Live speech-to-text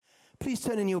Please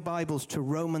turn in your Bibles to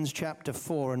Romans chapter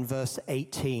 4 and verse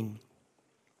 18.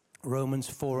 Romans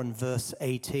 4 and verse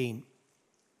 18.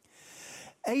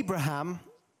 Abraham,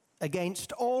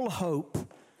 against all hope,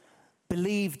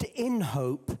 believed in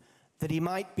hope that he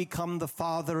might become the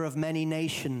father of many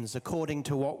nations, according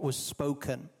to what was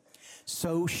spoken.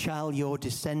 So shall your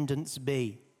descendants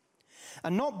be.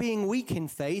 And not being weak in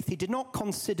faith, he did not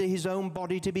consider his own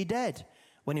body to be dead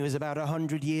when he was about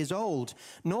 100 years old,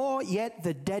 nor yet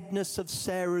the deadness of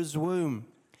Sarah's womb.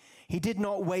 He did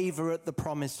not waver at the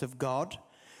promise of God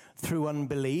through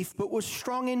unbelief, but was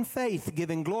strong in faith,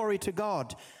 giving glory to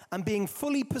God, and being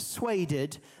fully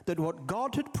persuaded that what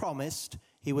God had promised,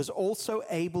 he was also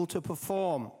able to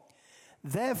perform.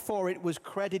 Therefore it was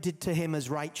credited to him as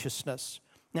righteousness.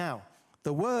 Now,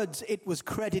 the words "it was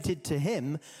credited to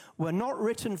him" were not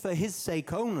written for his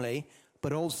sake only,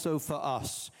 but also for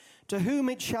us, to whom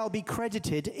it shall be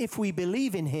credited if we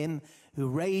believe in him who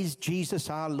raised Jesus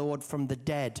our Lord from the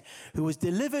dead, who was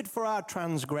delivered for our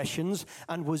transgressions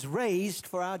and was raised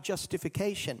for our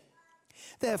justification.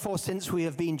 Therefore, since we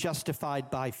have been justified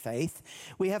by faith,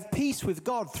 we have peace with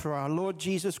God through our Lord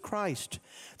Jesus Christ,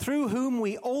 through whom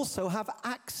we also have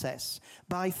access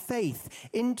by faith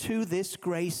into this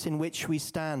grace in which we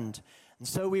stand. And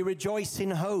so we rejoice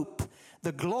in hope,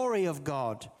 the glory of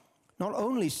God. Not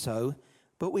only so,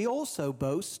 but we also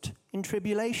boast in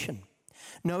tribulation,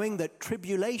 knowing that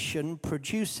tribulation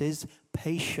produces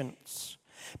patience.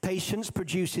 Patience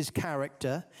produces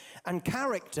character, and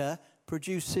character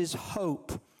produces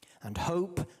hope. And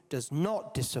hope does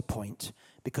not disappoint,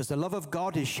 because the love of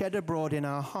God is shed abroad in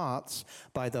our hearts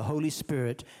by the Holy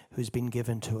Spirit who's been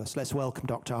given to us. Let's welcome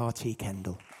Dr. R.T.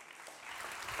 Kendall.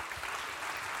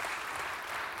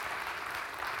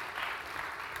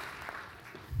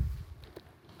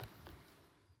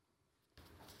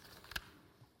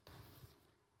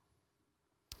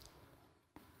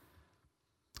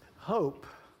 Hope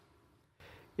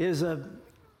is a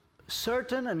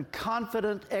certain and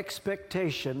confident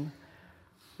expectation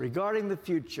regarding the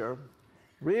future,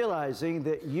 realizing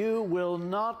that you will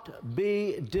not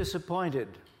be disappointed,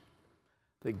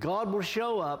 that God will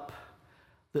show up,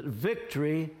 that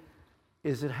victory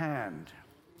is at hand.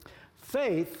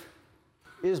 Faith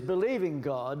is believing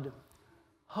God.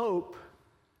 Hope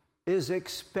is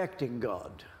expecting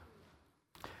God.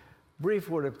 Brief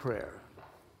word of prayer.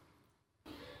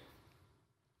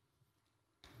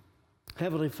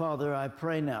 Heavenly Father, I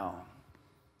pray now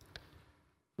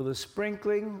for the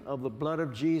sprinkling of the blood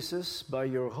of Jesus by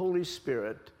your Holy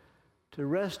Spirit to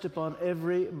rest upon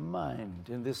every mind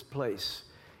in this place,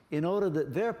 in order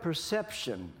that their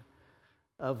perception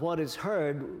of what is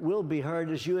heard will be heard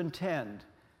as you intend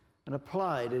and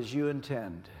applied as you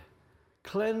intend.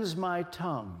 Cleanse my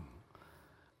tongue,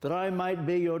 that I might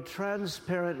be your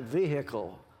transparent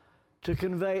vehicle to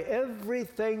convey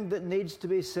everything that needs to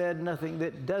be said, nothing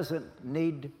that doesn't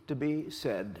need to be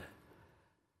said.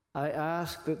 I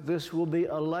ask that this will be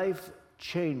a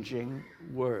life-changing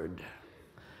word,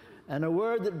 and a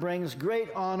word that brings great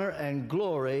honor and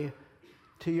glory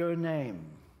to your name.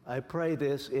 I pray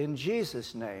this in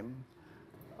Jesus' name.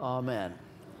 Amen.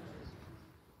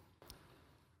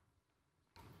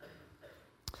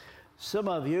 Some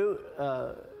of you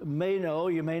may know,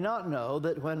 you may not know,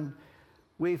 that when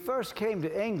we first came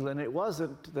to England, it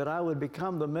wasn't that I would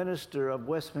become the minister of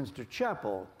Westminster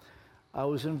Chapel. I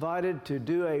was invited to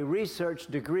do a research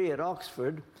degree at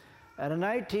Oxford, and in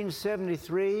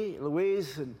 1973,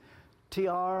 Louise and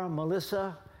T.R.,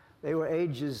 Melissa, they were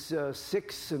ages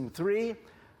 6 and 3,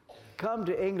 come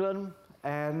to England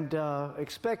and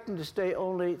expecting to stay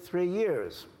only 3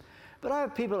 years. But I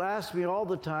have people ask me all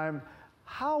the time,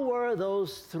 how were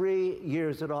those 3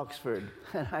 years at Oxford?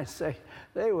 And I say,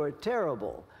 they were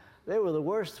terrible. They were the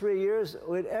worst 3 years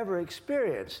we'd ever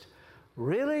experienced.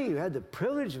 Really? You had the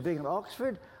privilege of being at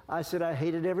Oxford? I said, I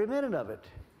hated every minute of it.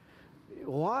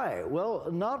 Why? Well,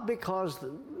 not because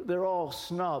they're all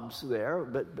snobs there,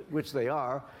 but which they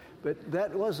are, but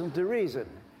that wasn't the reason.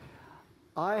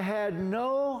 I had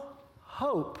no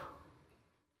hope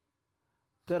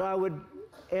that I would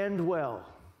end well.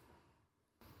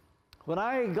 When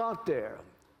I got there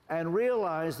and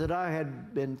realized that I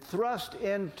had been thrust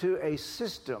into a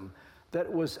system that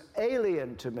was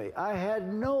alien to me, I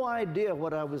had no idea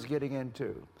what I was getting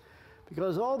into,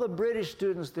 because all the British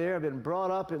students there have been brought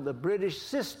up in the British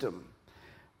system.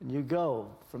 And you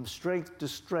go from strength to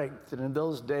strength, and in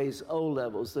those days,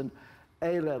 O-levels and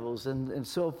A-levels and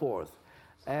so forth.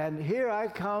 And here I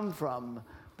come from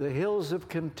the hills of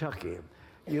Kentucky.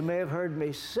 You may have heard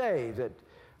me say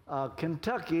that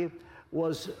Kentucky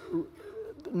was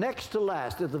next to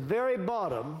last, at the very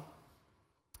bottom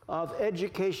of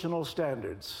educational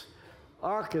standards.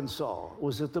 Arkansas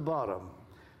was at the bottom.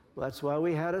 That's why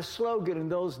we had a slogan in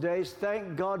those days,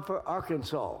 "Thank God for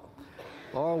Arkansas,"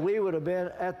 or we would have been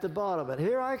at the bottom. But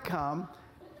here I come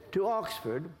to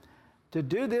Oxford to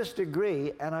do this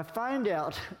degree, and I find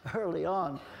out early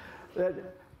on that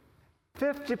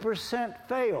 50%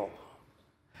 fail.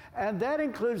 And that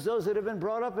includes those that have been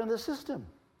brought up in the system.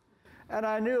 And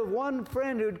I knew of one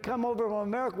friend who'd come over from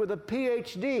America with a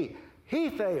PhD. He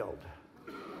failed.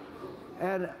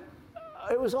 And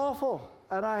it was awful.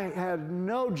 And I had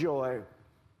no joy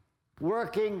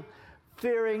working,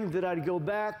 fearing that I'd go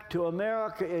back to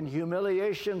America in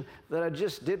humiliation, that I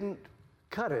just didn't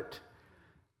cut it.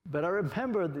 But I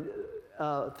remember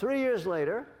 3 years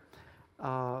later,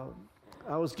 I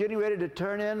was getting ready to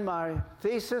turn in my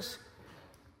thesis,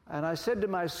 and I said to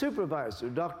my supervisor,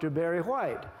 Dr. Barry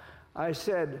White, I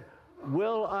said,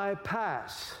 "Will I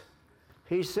pass?"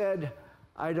 He said,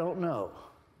 "I don't know."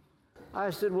 I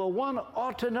said, "Well, one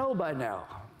ought to know by now."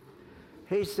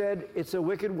 He said, "It's a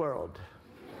wicked world."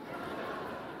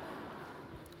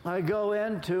 I go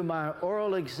into my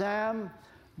oral exam,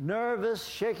 nervous,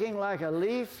 shaking like a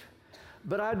leaf,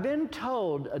 but I'd been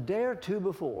told a day or two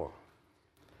before,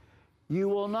 you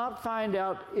will not find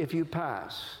out if you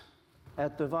pass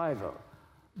at the Viva.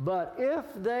 But if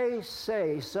they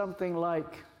say something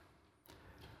like,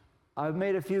 "I've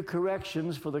made a few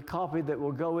corrections for the copy that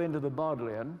will go into the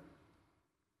Bodleian,"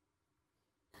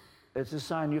 it's a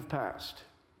sign you've passed.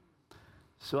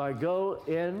 So I go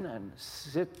in and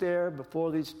sit there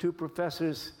before these two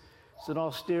professors. It's an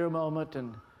austere moment,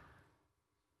 and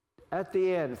at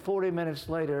the end, 40 minutes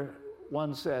later,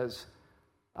 one says,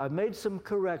 "I've made some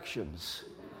corrections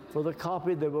for the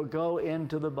copy that will go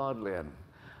into the Bodleian."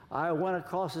 I went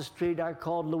across the street, I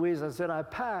called Louise, I said, "I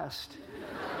passed."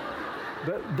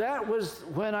 But that was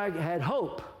when I had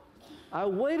hope. I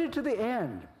waited to the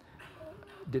end.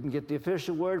 Didn't get the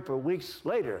official word for weeks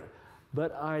later,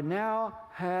 but I now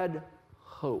had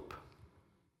hope.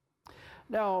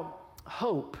 Now,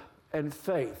 hope and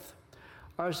faith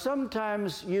are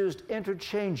sometimes used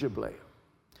interchangeably,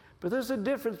 but there's a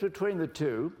difference between the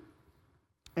two.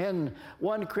 In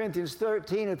 1 Corinthians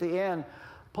 13 at the end,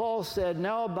 Paul said,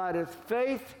 "Now abideth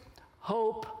faith,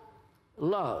 hope,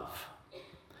 love."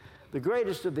 The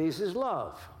greatest of these is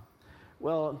love.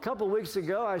 Well, a couple weeks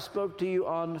ago, I spoke to you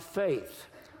on faith,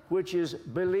 which is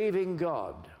believing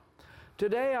God.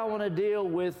 Today, I want to deal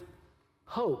with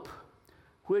hope,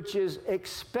 which is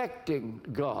expecting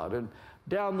God. And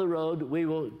down the road, we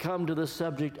will come to the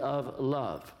subject of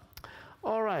love.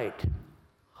 All right.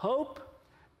 Hope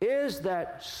is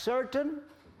that certain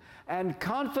and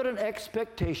confident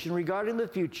expectation regarding the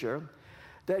future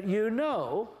that you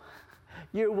know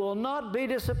you will not be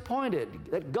disappointed,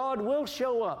 that God will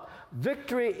show up.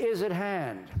 Victory is at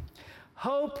hand.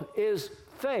 Hope is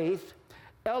faith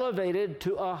elevated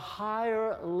to a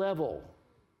higher level.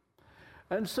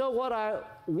 And so what I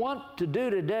want to do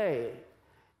today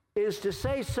is to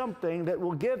say something that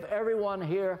will give everyone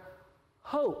here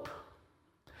hope.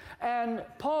 And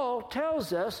Paul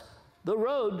tells us the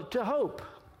road to hope.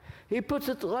 He puts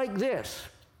it like this: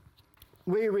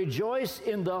 we rejoice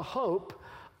in the hope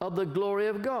of the glory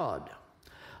of God.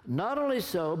 Not only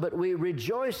so, but we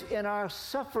rejoice in our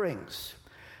sufferings,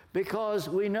 because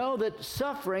we know that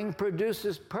suffering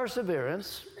produces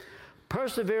perseverance,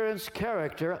 perseverance,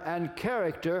 character, and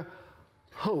character,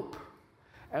 hope.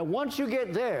 And once you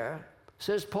get there,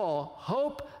 says Paul,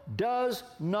 hope does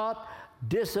not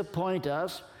disappoint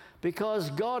us, because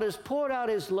God has poured out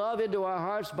his love into our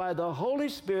hearts by the Holy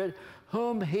Spirit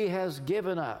whom he has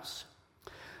given us.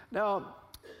 Now,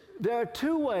 there are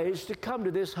two ways to come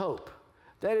to this hope.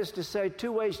 That is to say,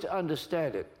 two ways to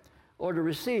understand it or to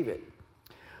receive it.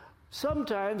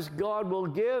 Sometimes God will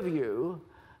give you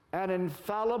an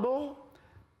infallible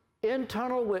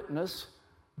internal witness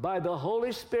by the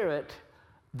Holy Spirit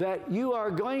that you are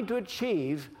going to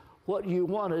achieve what you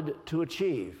wanted to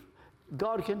achieve.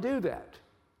 God can do that.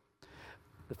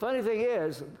 The funny thing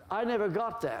is, I never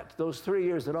got that those 3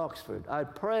 years at Oxford. I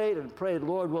prayed and prayed,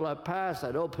 Lord, will I pass?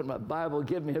 I'd open my Bible,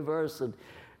 give me a verse, and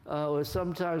it was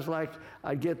sometimes like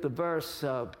I'd get the verse,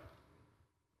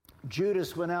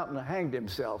 Judas went out and hanged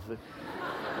himself.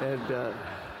 And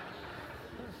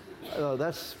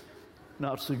that's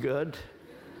not so good.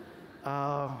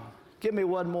 Give me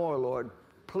one more, Lord.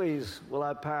 Please, will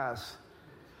I pass?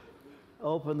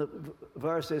 Open the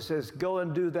verse that says, go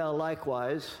and do thou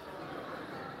likewise.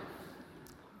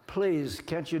 Please,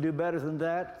 can't you do better than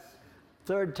that?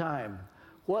 Third time,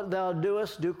 what thou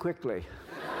doest, do quickly.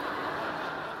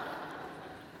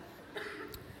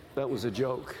 That was a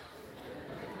joke.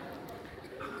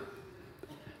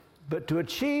 But to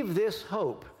achieve this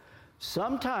hope,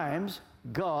 sometimes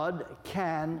God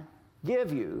can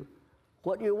give you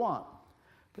what you want.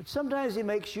 But sometimes he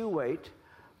makes you wait.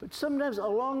 But sometimes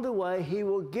along the way, he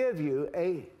will give you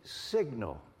a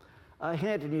signal, a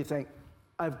hint, and you think,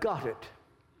 I've got it.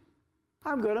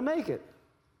 I'm going to make it.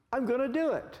 I'm going to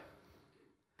do it.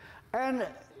 And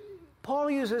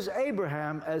Paul uses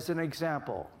Abraham as an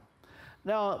example.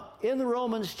 Now, in the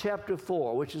Romans chapter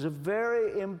 4, which is a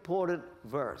very important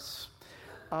verse,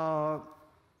 I've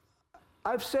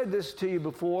said this to you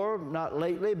before, not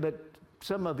lately, but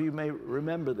some of you may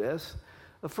remember this.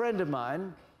 A friend of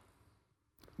mine,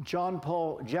 John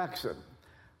Paul Jackson,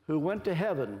 who went to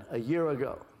heaven a year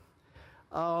ago,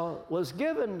 was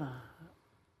given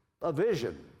a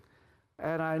vision.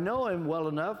 And I know him well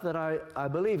enough that I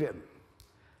believe him.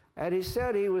 And he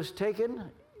said he was taken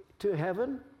to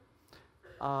heaven,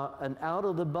 an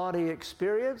out-of-the-body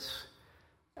experience,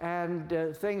 and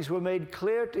things were made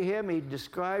clear to him. He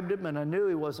described them, and I knew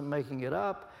he wasn't making it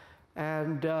up.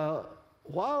 And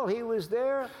while he was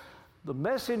there, the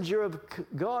messenger of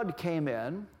God came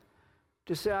in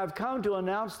to say, I've come to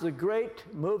announce the great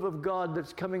move of God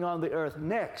that's coming on the earth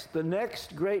next, the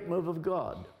next great move of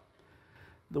God.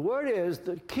 The word is,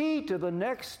 the key to the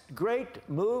next great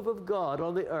move of God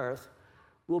on the earth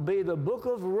will be the book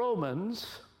of Romans,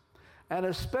 and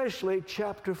especially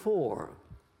chapter 4.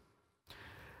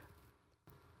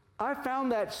 I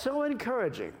found that so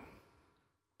encouraging.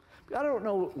 I don't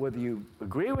know whether you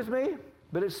agree with me,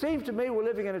 but it seems to me we're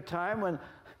living in a time when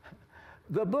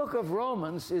the book of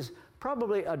Romans is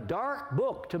probably a dark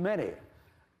book to many.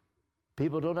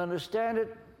 People don't understand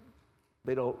it.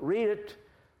 They don't read it.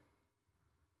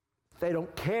 They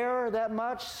don't care that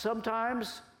much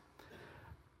sometimes.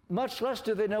 Much less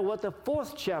do they know what the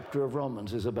 4th chapter of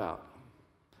Romans is about.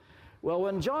 Well,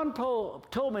 when John Paul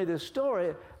told me this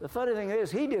story, the funny thing is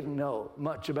he didn't know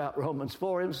much about Romans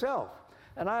 4 himself.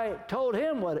 And I told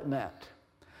him what it meant.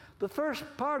 The first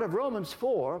part of Romans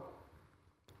 4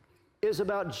 is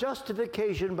about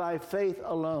justification by faith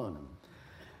alone.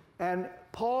 And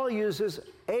Paul uses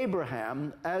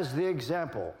Abraham as the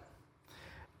example.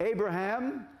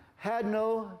 Abraham had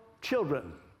no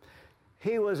children.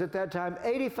 He was at that time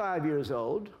 85 years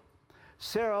old.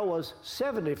 Sarah was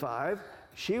 75.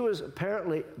 She was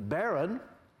apparently barren.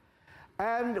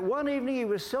 And one evening he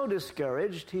was so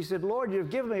discouraged, he said, Lord,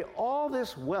 you've given me all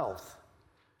this wealth.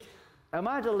 Am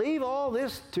I to leave all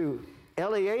this to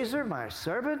Eliezer, my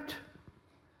servant?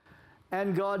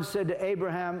 And God said to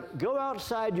Abraham, go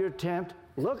outside your tent,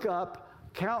 look up,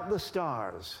 count the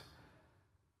stars.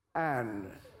 And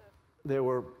there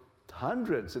were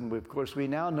hundreds, and of course we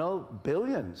now know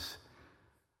billions.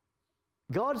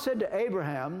 God said to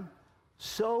Abraham,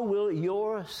 so will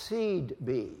your seed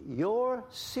be, your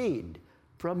seed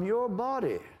from your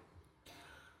body.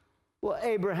 Well,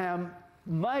 Abraham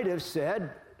might have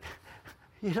said,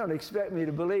 you don't expect me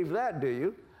to believe that, do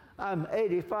you? I'm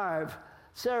 85,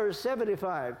 Sarah's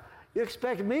 75. You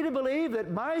expect me to believe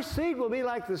that my seed will be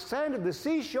like the sand of the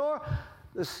seashore,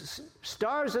 the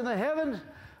stars in the heavens?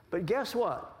 But guess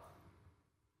what?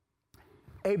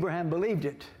 Abraham believed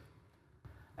it.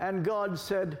 And God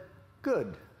said,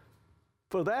 good.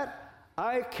 For that,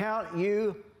 I count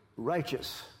you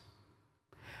righteous.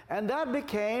 And that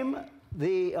became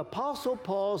the Apostle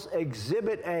Paul's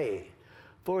Exhibit A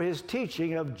for his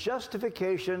teaching of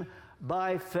justification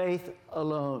by faith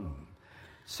alone.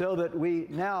 So that we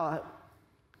now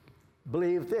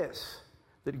believe this,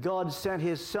 that God sent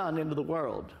his Son into the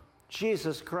world,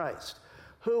 Jesus Christ,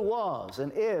 who was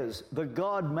and is the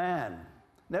God-man.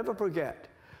 Never forget,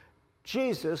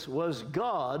 Jesus was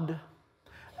God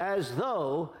as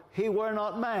though he were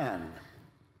not man.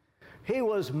 He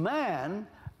was man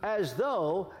as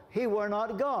though he were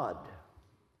not God.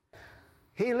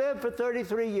 He lived for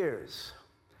 33 years.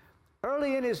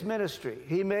 Early in his ministry,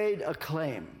 he made a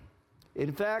claim.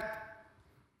 In fact,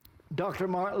 Dr.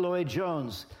 Martin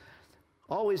Lloyd-Jones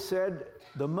always said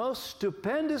the most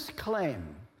stupendous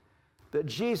claim that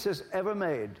Jesus ever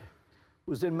made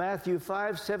was in Matthew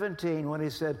 5:17 when he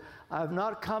said, I've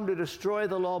not come to destroy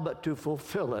the law but to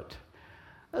fulfill it.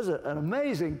 That's an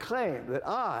amazing claim, that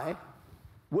I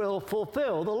will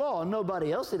fulfill the law.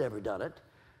 Nobody else had ever done it.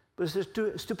 But it's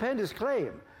a stupendous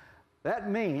claim. That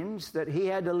means that he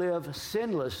had to live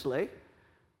sinlessly,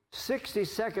 60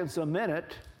 seconds a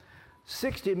minute,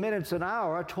 60 minutes an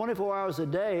hour, 24 hours a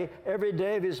day, every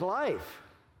day of his life.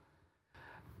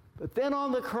 But then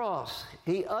on the cross,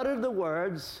 he uttered the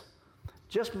words,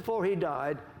 just before he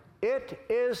died, it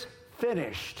is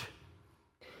finished.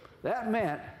 That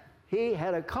meant he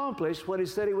had accomplished what he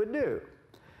said he would do.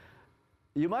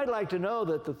 You might like to know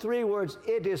that the three words,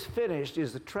 "it is finished,"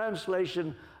 is the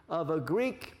translation of a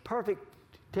Greek perfect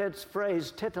tense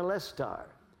phrase, tetelestai,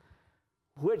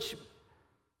 which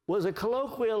was a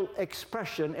colloquial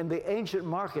expression in the ancient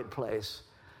marketplace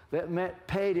that meant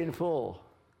paid in full.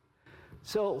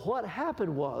 So what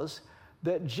happened was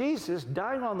that Jesus,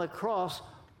 dying on the cross,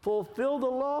 fulfilled the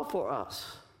law for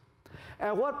us.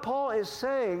 And what Paul is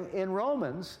saying in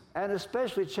Romans, and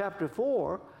especially chapter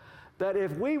 4, that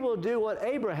if we will do what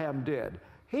Abraham did,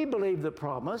 he believed the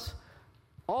promise.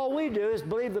 All we do is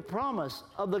believe the promise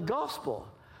of the gospel,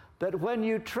 that when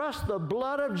you trust the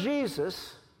blood of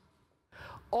Jesus,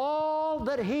 all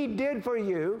that he did for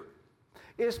you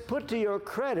is put to your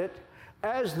credit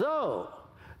as though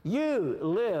you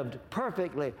lived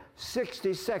perfectly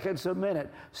 60 seconds a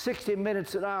minute, 60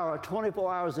 minutes an hour,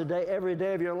 24 hours a day, every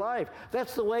day of your life.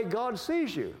 That's the way God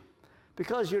sees you,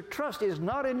 because your trust is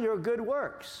not in your good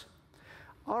works.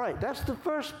 All right, that's the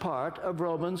first part of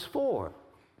Romans 4.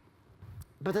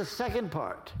 But the second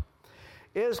part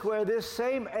is where this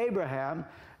same Abraham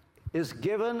is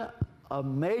given a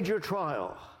major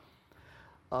trial,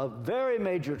 a very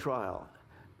major trial.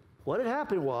 What had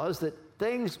happened was that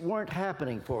things weren't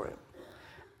happening for him.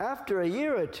 After a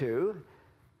year or two,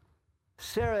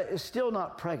 Sarah is still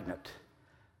not pregnant.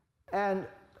 And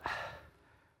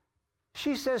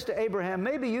she says to Abraham,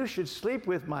 "Maybe you should sleep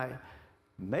with my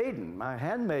maiden, my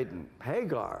handmaiden,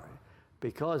 Hagar,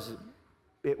 because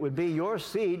it would be your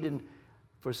seed." And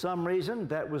for some reason,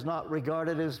 that was not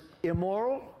regarded as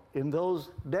immoral in those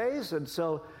days. And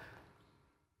so,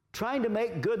 trying to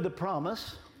make good the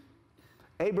promise,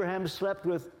 Abraham slept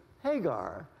with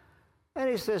Hagar. And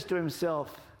he says to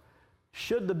himself,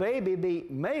 should the baby be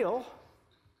male,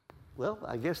 well,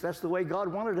 I guess that's the way God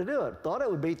wanted to do it. Thought it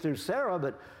would be through Sarah,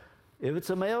 but if it's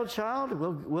a male child,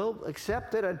 we'll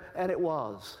accept it. And it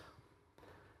was.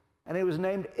 And he was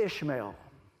named Ishmael.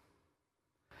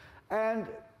 And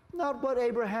not what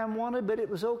Abraham wanted, but it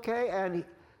was okay. And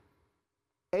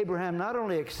Abraham not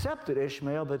only accepted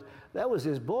Ishmael, but that was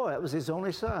his boy. That was his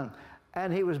only son.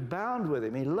 And he was bound with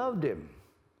him. He loved him.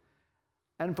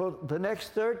 And for the next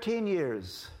 13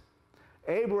 years,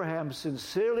 Abraham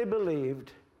sincerely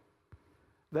believed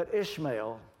that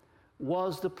Ishmael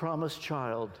was the promised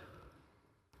child.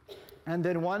 And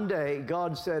then one day,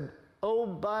 God said, "Oh,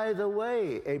 by the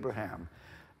way, Abraham,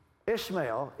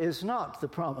 Ishmael is not the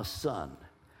promised son.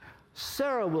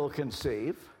 Sarah will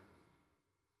conceive.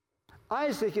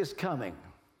 Isaac is coming."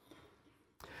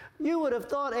 You would have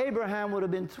thought Abraham would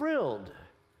have been thrilled.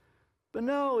 But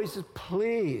no, he says,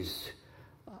 "Please,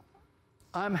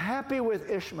 I'm happy with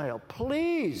Ishmael.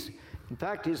 Please." In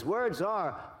fact, his words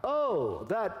are, "Oh,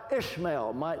 that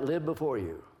Ishmael might live before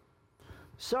you."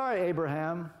 Sorry,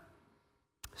 Abraham,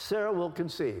 Sarah will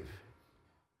conceive.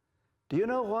 Do you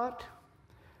know what?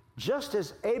 Just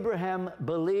as Abraham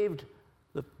believed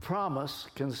the promise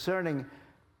concerning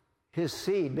his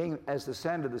seed being as the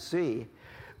sand of the sea,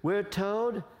 we're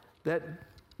told that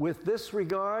with this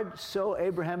regard, so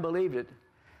Abraham believed it.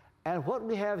 And what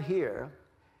we have here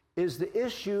is the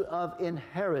issue of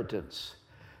inheritance.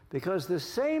 Because the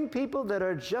same people that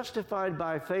are justified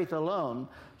by faith alone,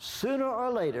 sooner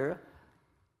or later,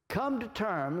 come to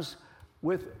terms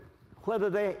with whether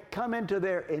they come into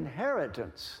their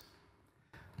inheritance.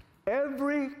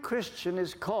 Every Christian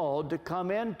is called to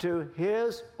come into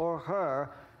his or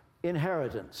her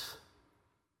inheritance.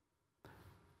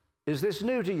 Is this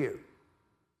new to you?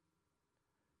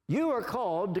 You are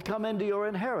called to come into your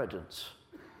inheritance.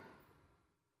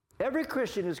 Every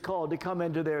Christian is called to come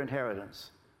into their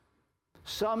inheritance.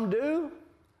 Some do,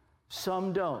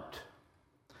 some don't.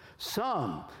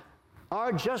 Some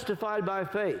are justified by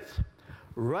faith.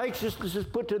 Righteousness is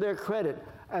put to their credit,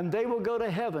 and they will go to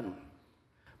heaven.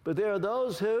 But there are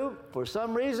those who, for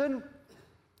some reason,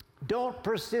 don't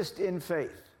persist in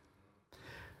faith.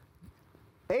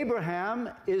 Abraham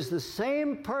is the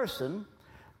same person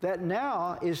that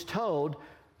now is told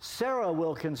Sarah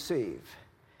will conceive.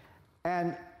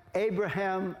 And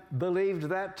Abraham believed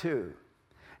that too.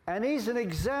 And he's an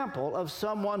example of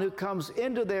someone who comes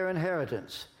into their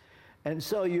inheritance. And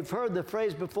so you've heard the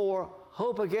phrase before,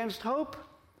 hope against hope.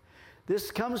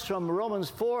 This comes from Romans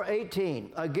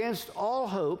 4:18. Against all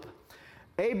hope,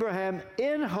 Abraham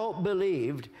in hope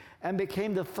believed and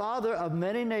became the father of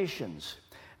many nations.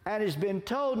 And he's been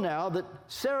told now that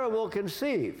Sarah will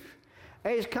conceive.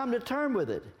 And he's come to terms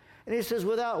with it. And he says,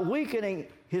 without weakening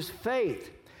his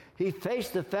faith, he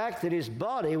faced the fact that his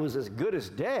body was as good as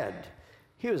dead.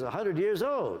 He was 100 years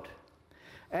old.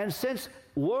 And since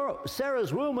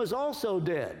Sarah's womb was also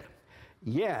dead,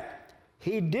 yet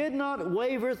He did not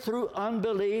waver through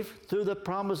unbelief, through the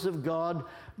promise of God,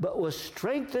 but was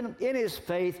strengthened in his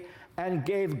faith and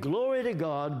gave glory to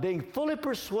God, being fully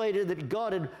persuaded that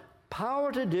God had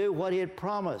power to do what he had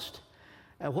promised.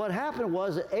 And what happened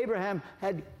was that Abraham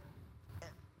had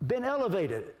been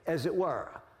elevated, as it were,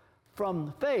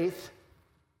 from faith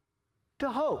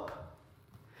to hope.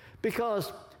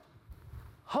 Because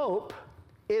hope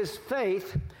is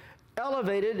faith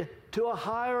elevated to a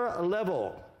higher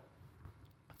level.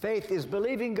 Faith is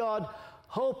believing God.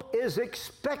 Hope is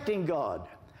expecting God.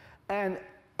 And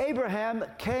Abraham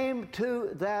came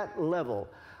to that level.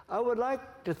 I would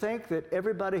like to think that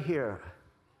everybody here,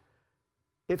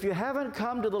 if you haven't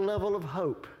come to the level of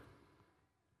hope,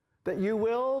 that you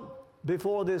will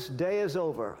before this day is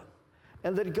over,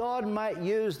 and that God might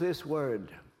use this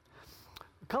word.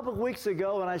 A couple of weeks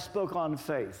ago when I spoke on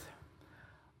faith,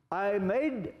 I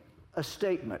made a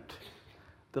statement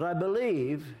that I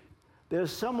believe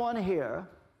there's someone here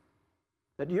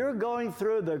that you're going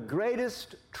through the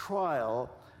greatest trial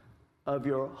of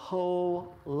your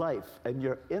whole life, and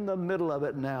you're in the middle of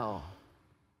it now.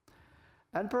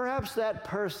 And perhaps that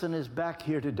person is back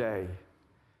here today,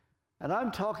 and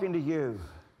I'm talking to you.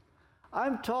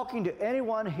 I'm talking to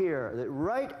anyone here that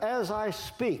right as I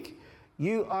speak,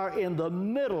 you are in the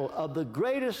middle of the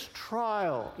greatest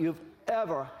trial you've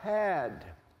ever had,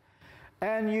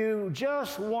 and you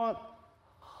just want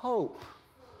hope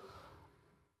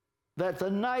that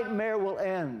the nightmare will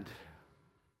end.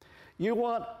 You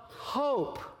want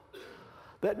hope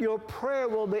that your prayer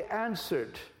will be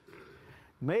answered.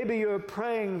 Maybe you're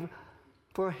praying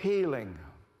for healing,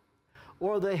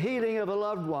 or the healing of a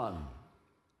loved one,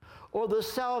 or the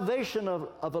salvation of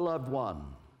a loved one,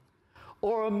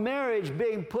 or a marriage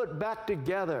being put back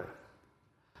together,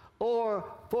 or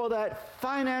for that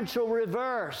financial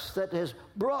reverse that has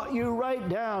brought you right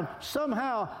down.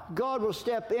 Somehow God will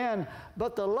step in,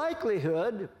 but the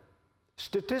likelihood,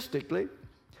 statistically,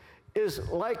 is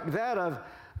like that of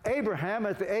Abraham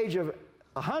at the age of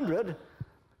 100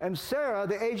 and Sarah at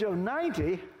the age of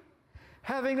 90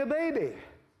 having a baby.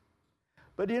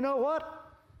 But you know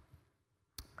what?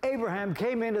 Abraham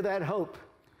came into that hope.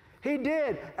 He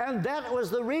did, and that was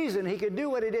the reason he could do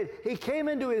what he did. He came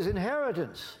into his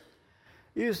inheritance.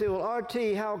 You say, well,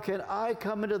 RT, how can I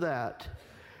come into that?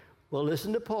 Well,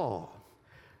 listen to Paul.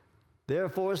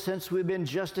 Therefore, since we've been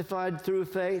justified through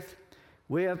faith,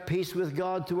 we have peace with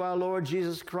God through our Lord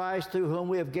Jesus Christ, through whom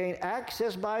we have gained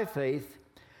access by faith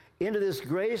into this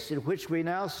grace in which we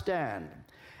now stand.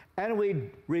 And we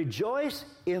rejoice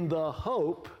in the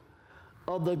hope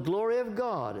of the glory of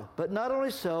God. But not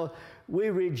only so, we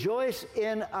rejoice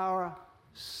in our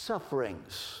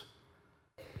sufferings.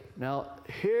 Now,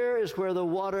 here is where the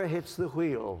water hits the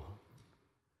wheel.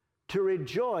 To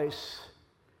rejoice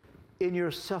in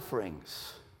your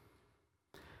sufferings.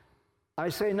 I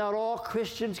say not all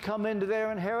Christians come into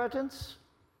their inheritance.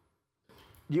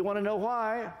 Do you want to know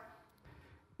why?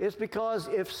 It's because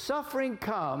if suffering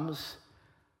comes,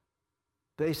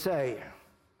 they say,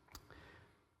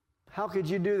 how could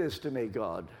you do this to me,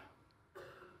 God?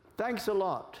 Thanks a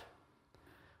lot.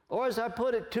 Or as I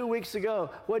put it 2 weeks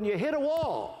ago, when you hit a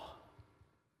wall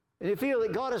and you feel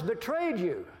that God has betrayed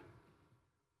you,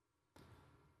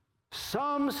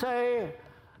 some say,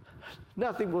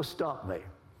 nothing will stop me.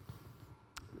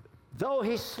 Though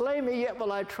he slay me, yet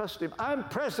will I trust him. I'm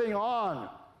pressing on.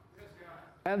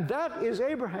 And that is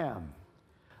Abraham.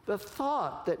 The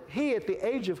thought that he at the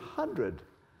age of 100,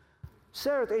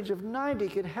 Sarah at the age of 90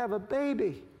 could have a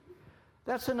baby.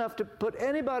 That's enough to put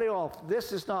anybody off.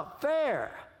 This is not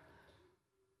fair.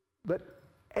 But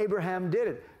Abraham did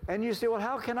it. And you say, well,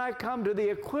 how can I come to the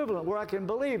equivalent where I can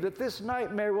believe that this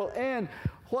nightmare will end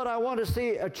what I want to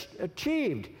see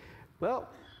achieved? Well,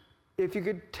 if you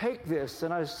could take this,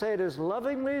 and I say it as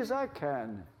lovingly as I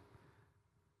can,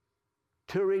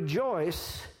 to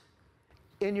rejoice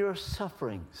in your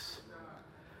sufferings.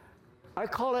 I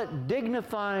call it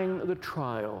dignifying the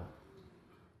trial.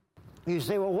 You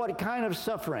say, well, what kind of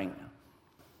suffering?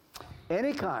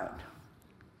 Any kind.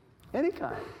 Any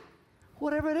kind.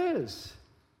 Whatever it is.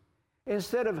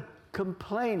 Instead of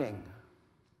complaining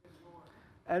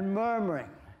and murmuring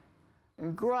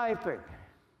and griping.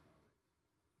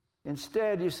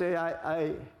 Instead, you say,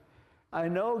 I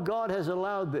know God has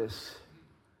allowed this.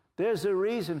 There's a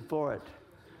reason for it.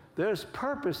 There's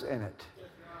purpose in it.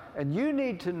 And you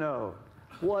need to know,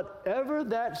 whatever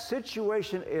that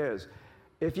situation is,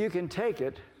 if you can take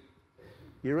it,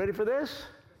 you ready for this?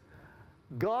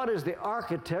 God is the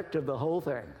architect of the whole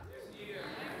thing.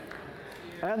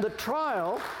 And the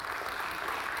trial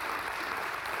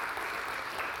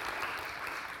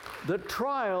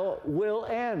will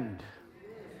end.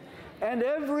 And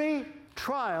every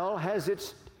trial has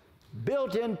its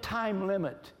built-in time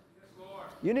limit.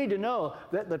 You need to know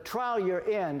that the trial you're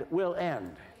in will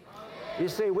end. You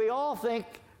see, we all think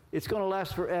it's going to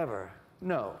last forever.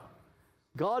 No.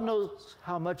 God knows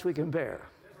how much we can bear.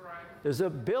 There's a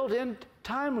built-in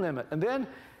time limit. And then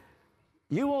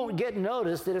you won't get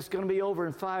notice that it's going to be over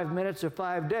in 5 minutes or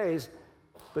 5 days.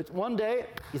 But one day,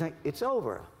 you think, it's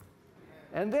over.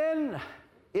 And then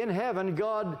in heaven,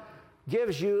 God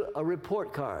gives you a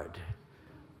report card.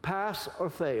 Pass or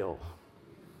fail.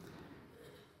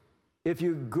 If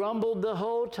you grumbled the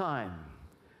whole time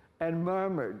and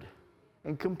murmured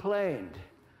and complained,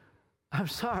 I'm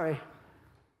sorry.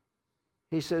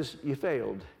 He says, you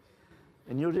failed.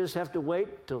 And you'll just have to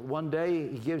wait till one day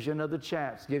he gives you another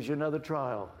chance, gives you another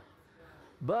trial.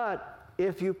 But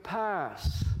if you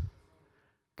pass,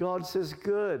 God says,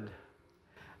 good.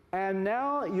 And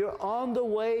now you're on the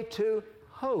way to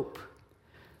hope.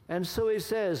 And so he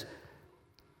says,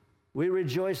 we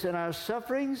rejoice in our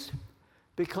sufferings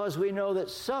because we know that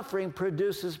suffering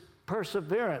produces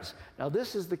perseverance. Now,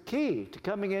 this is the key to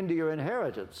coming into your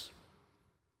inheritance.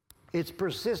 It's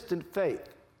persistent faith.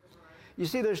 You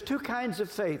see, there's two kinds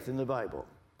of faith in the Bible.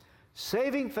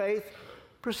 Saving faith,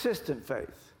 persistent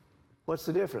faith. What's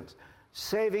the difference?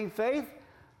 Saving faith,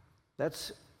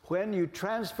 that's when you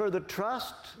transfer the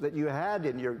trust that you had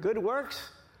in your good works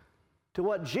to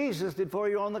what Jesus did for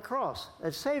you on the cross.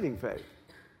 That's saving faith.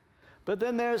 But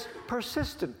then there's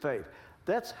persistent faith.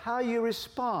 That's how you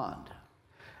respond.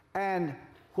 And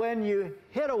when you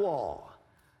hit a wall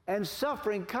and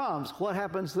suffering comes, what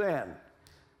happens then?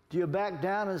 Do you back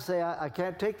down and say, I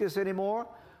can't take this anymore?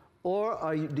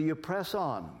 Or do you press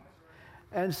on?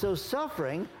 And so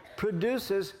suffering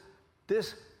produces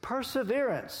this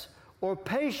perseverance or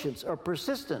patience or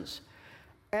persistence.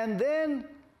 And then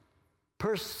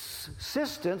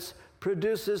persistence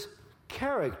produces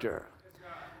character.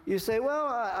 You say, well,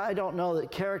 I don't know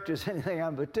that character is anything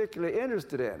I'm particularly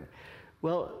interested in.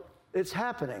 Well, it's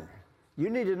happening. You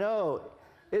need to know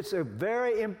it's a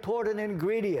very important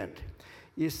ingredient.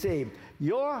 You see,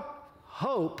 your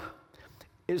hope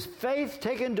is faith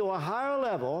taken to a higher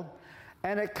level,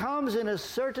 and it comes in a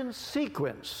certain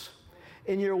sequence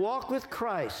in your walk with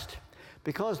Christ,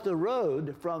 because the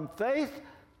road from faith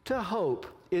to hope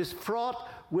is fraught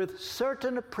with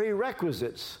certain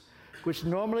prerequisites which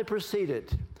normally precede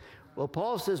it. Well,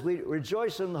 Paul says we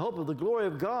rejoice in the hope of the glory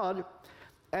of God,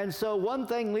 and so one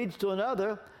thing leads to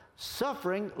another.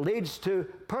 Suffering leads to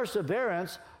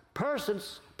perseverance.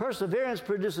 Perseverance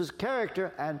produces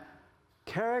character, and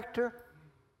character,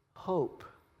 hope.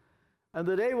 And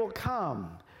the day will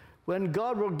come when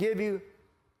God will give you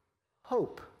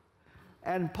hope.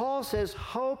 And Paul says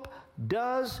hope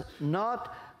does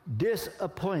not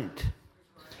disappoint.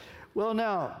 Well,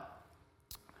 now,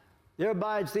 there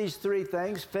abides these three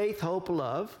things: faith, hope,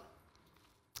 love.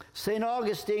 St.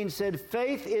 Augustine said,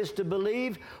 faith is to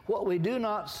believe what we do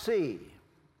not see.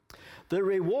 The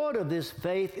reward of this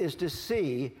faith is to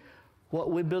see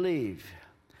what we believe.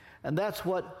 And that's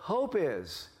what hope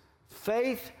is.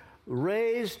 Faith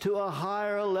raised to a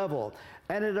higher level.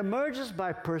 And it emerges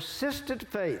by persistent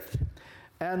faith.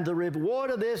 And the reward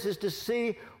of this is to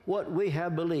see what we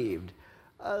have believed.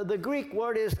 The Greek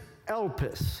word is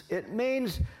elpis. It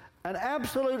means an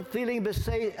absolute feeling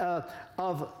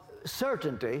of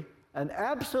certainty, an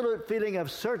absolute feeling of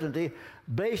certainty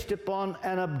based upon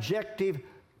an objective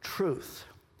truth.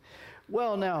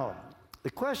 Well, now, the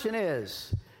question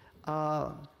is,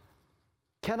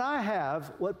 can I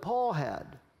have what Paul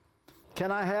had?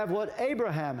 Can I have what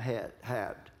Abraham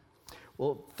had?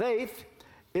 Well, faith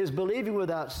is believing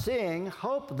without seeing.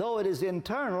 Hope, though it is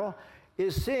internal,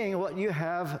 is seeing what you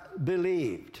have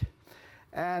believed.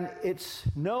 And it's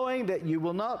knowing that you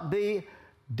will not be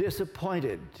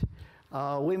disappointed.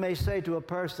 We may say to a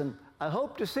person, I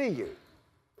hope to see you.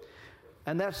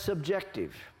 And that's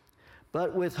subjective.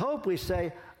 But with hope we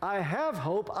say, I have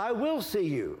hope, I will see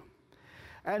you.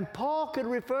 And Paul could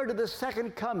refer to the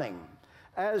second coming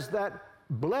as that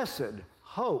blessed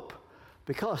hope,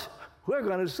 because we're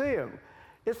going to see him.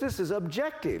 This is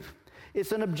objective.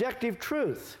 It's an objective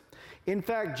truth. In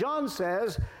fact, John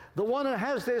says, the one who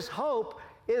has this hope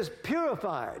is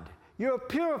purified. You're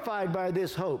purified by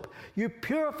this hope. You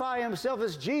purify himself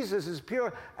as Jesus is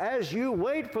pure as you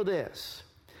wait for this.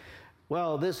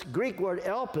 Well, this Greek word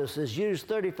elpis is used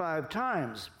 35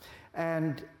 times.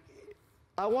 And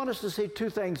I want us to see two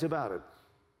things about it.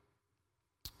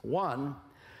 One,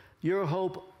 your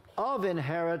hope of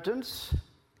inheritance,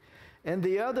 and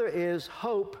the other is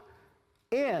hope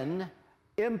in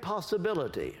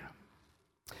impossibility.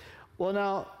 Well,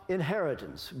 now,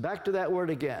 inheritance. Back to that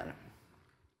word again.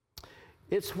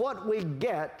 It's what we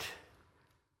get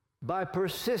by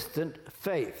persistent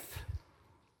faith.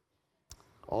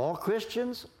 All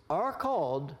Christians are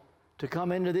called to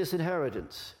come into this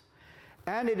inheritance.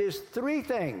 And it is three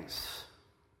things: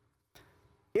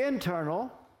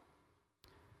 internal,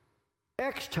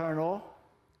 external,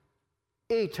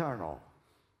 eternal.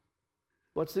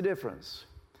 What's the difference?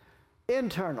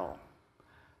 Internal.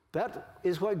 That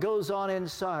is what goes on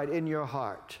inside in your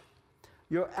heart.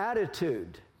 Your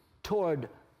attitude toward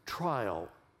trial.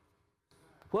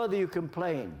 Whether you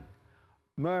complain,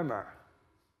 murmur.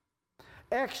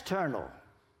 External.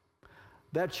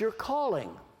 That's your calling.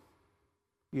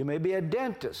 You may be a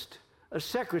dentist, a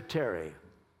secretary.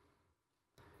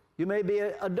 You may be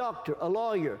a doctor, a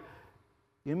lawyer.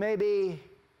 You may be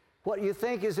what you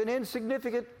think is an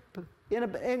insignificant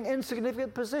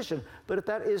position. But if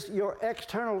that is your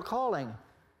external calling,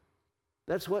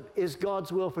 that's what is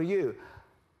God's will for you.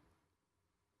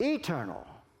 Eternal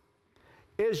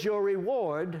is your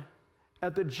reward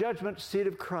at the judgment seat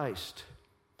of Christ.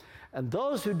 And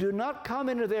those who do not come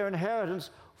into their inheritance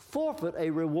forfeit a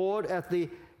reward at the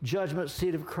judgment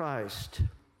seat of Christ.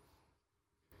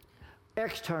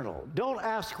 External. Don't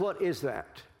ask, what is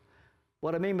that?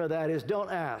 What I mean by that is,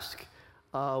 don't ask,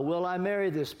 will I marry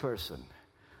this person?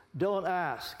 Don't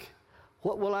ask,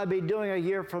 what will I be doing a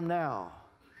year from now?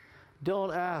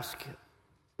 Don't ask,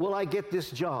 will I get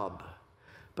this job?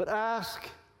 But ask,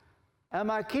 am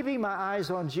I keeping my eyes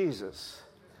on Jesus?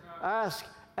 Ask,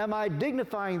 am I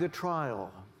dignifying the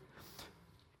trial?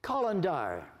 Colin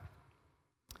Dyer,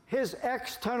 his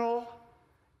external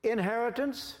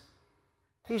inheritance,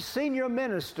 he's senior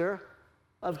minister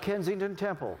of Kensington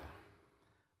Temple.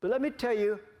 But let me tell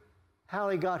you how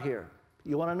he got here.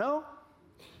 You want to know?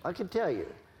 I can tell you.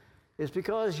 It's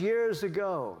because years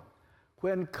ago,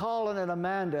 when Colin and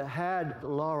Amanda had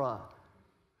Laura,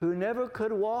 who never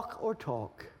could walk or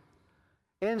talk,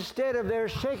 instead of their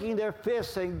shaking their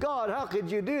fists saying, God, how could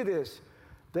you do this?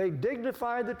 They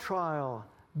dignified the trial.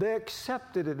 They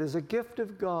accepted it as a gift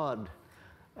of God.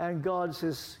 And God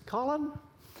says, Colin,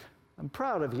 I'm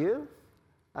proud of you.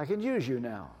 I can use you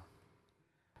now.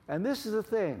 And this is the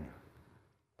thing.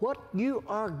 What you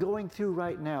are going through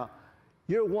right now,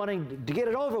 you're wanting to get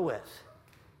it over with.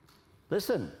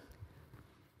 Listen,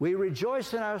 we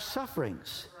rejoice in our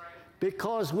sufferings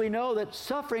because we know that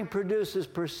suffering produces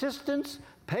persistence,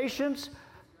 patience,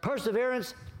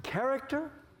 perseverance,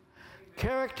 character,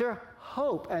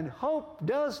 hope, and hope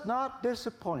does not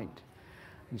disappoint.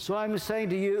 And so I'm saying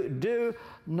to you, do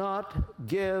not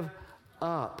give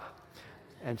up.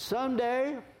 And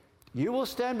someday you will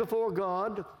stand before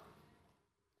God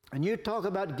and you talk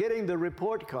about getting the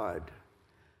report card.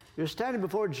 You're standing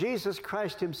before Jesus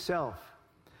Christ himself.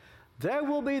 There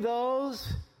will be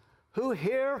those who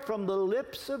hear from the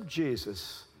lips of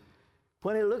Jesus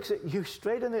when he looks at you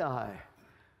straight in the eye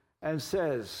and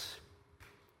says,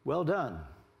 well done.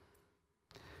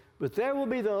 But there will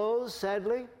be those,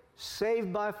 sadly,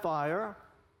 saved by fire.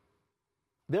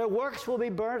 Their works will be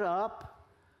burnt up.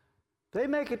 They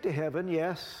make it to heaven,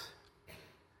 yes,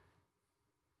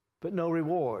 but no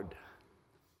reward.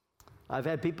 I've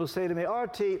had people say to me,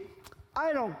 R.T.,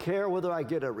 I don't care whether I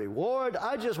get a reward.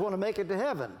 I just want to make it to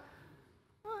heaven.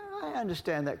 I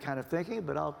understand that kind of thinking,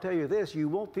 but I'll tell you this, you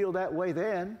won't feel that way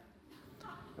then.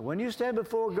 And when you stand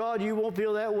before God, you won't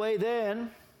feel that way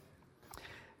then.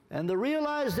 And the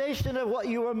realization of what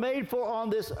you were made for on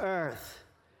this earth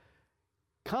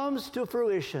comes to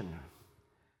fruition.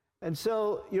 And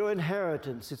so your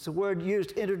inheritance, it's a word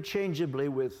used interchangeably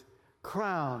with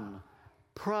crown,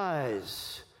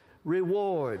 prize,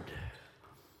 reward.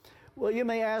 Well, you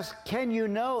may ask, can you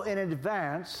know in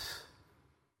advance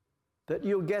that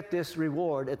you'll get this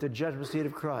reward at the judgment seat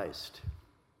of Christ?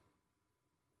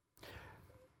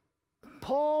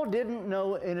 Paul didn't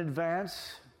know in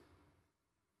advance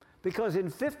because in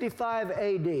 55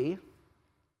 AD,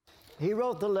 he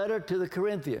wrote the letter to the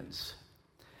Corinthians.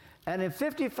 And in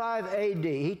 55 AD,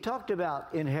 he talked about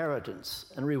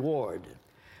inheritance and reward.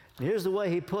 And here's the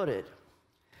way he put it.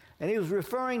 And he was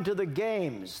referring to the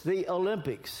games, the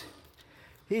Olympics.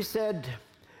 He said,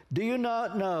 do you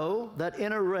not know that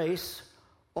in a race,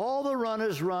 all the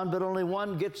runners run, but only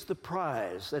one gets the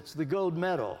prize? That's the gold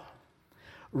medal.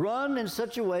 Run in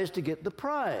such a way as to get the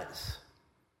prize.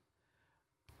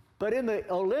 But in the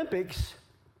Olympics,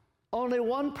 only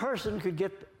one person could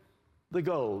get the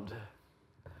gold.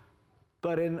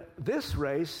 But in this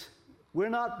race, we're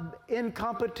not in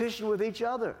competition with each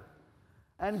other.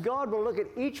 And God will look at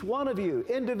each one of you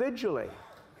individually.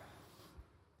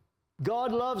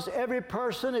 God loves every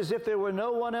person as if there were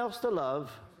no one else to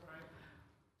love,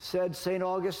 said St.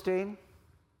 Augustine.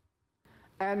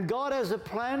 And God has a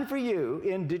plan for you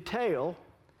in detail,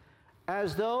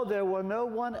 as though there were no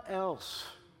one else.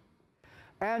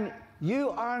 And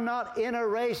you are not in a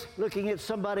race looking at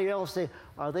somebody else saying,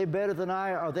 are they better than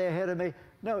I? Are they ahead of me?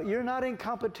 No, you're not in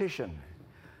competition.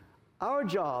 Our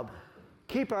job,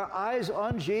 keep our eyes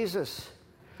on Jesus.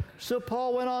 So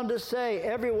Paul went on to say,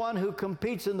 everyone who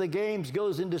competes in the games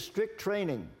goes into strict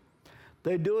training.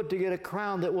 They do it to get a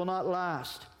crown that will not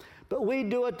last. But we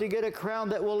do it to get a crown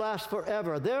that will last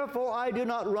forever. Therefore, I do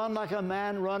not run like a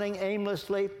man running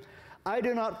aimlessly. I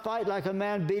do not fight like a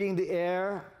man beating the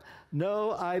air.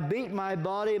 No, I beat my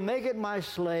body, make it my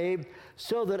slave,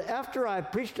 so that after I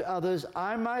preach to others,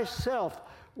 I myself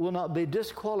will not be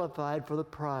disqualified for the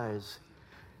prize.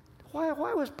 Why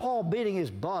was Paul beating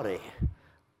his body?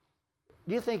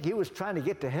 Do you think he was trying to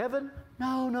get to heaven?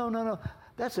 No.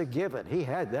 That's a given. He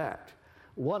had that.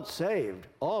 Once saved,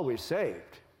 always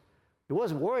saved. He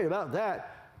wasn't worried about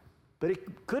that, but he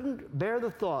couldn't bear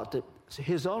the thought that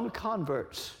his own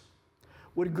converts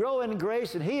would grow in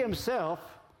grace and he himself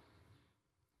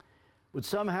would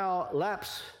somehow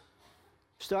lapse,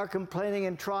 start complaining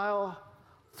in trial,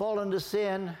 fall into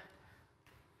sin.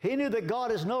 He knew that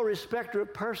God is no respecter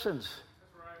of persons.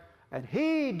 That's right. And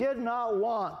he did not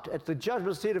want, at the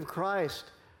judgment seat of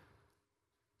Christ,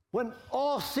 when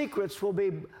all secrets will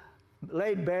be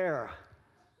laid bare,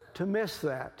 to miss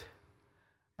that.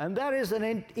 And that is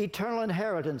an eternal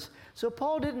inheritance. So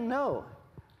Paul didn't know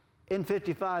in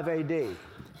 55 AD.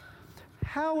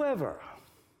 However,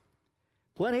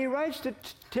 when he writes to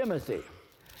Timothy,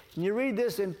 and you read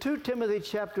this in 2 Timothy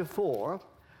chapter 4,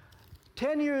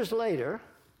 10 years later,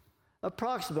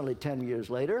 approximately 10 years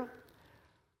later,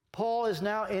 Paul is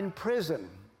now in prison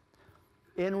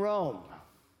in Rome.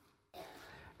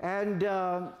 And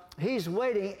he's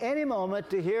waiting any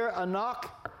moment to hear a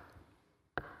knock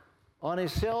on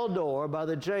his cell door by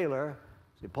the jailer.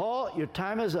 Say, Paul, your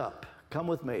time is up. Come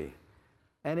with me.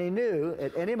 And he knew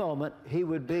at any moment he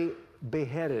would be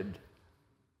beheaded.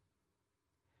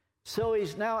 So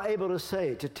he's now able to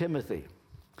say to Timothy,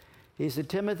 he said,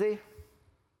 Timothy,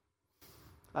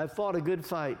 I've fought a good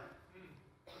fight.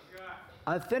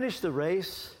 I've finished the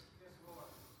race.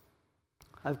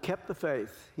 I've kept the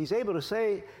faith. He's able to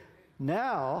say,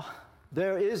 now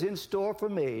there is in store for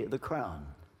me the crown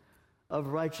of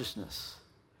righteousness,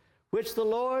 which the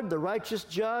Lord, the righteous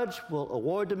judge, will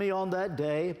award to me on that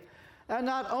day, and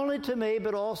not only to me,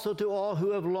 but also to all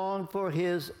who have longed for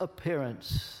his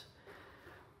appearance.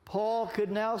 Paul could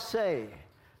now say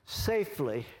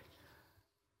safely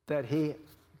that he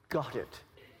got it.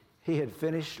 He had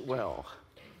finished well.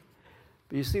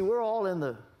 But you see, we're all in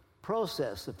the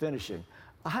process of finishing.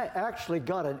 I actually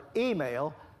got an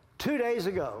email 2 days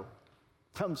ago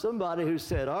from somebody who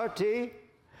said, RT,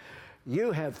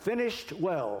 you have finished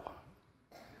well.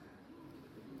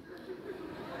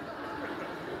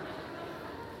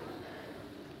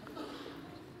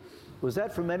 Was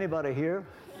that from anybody here?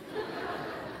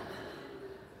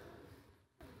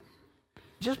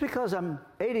 Just because I'm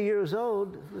 80 years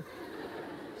old,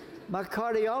 my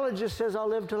cardiologist says I'll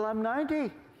live till I'm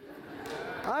 90.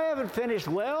 I haven't finished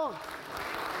well.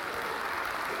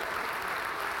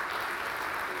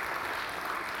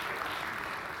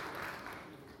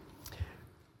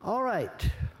 All right.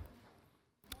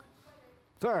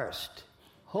 First,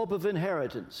 hope of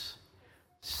inheritance.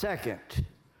 Second,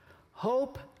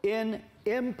 hope in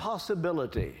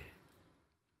impossibility.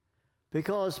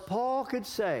 Because Paul could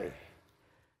say,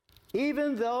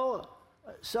 even though,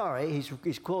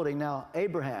 he's quoting now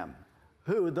Abraham,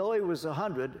 who, though he was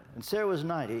 100 and Sarah was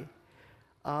 90,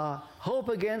 hope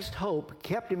against hope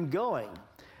kept him going.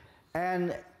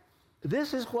 And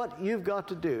this is what you've got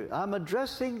to do. I'm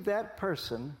addressing that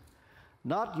person,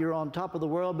 not you're on top of the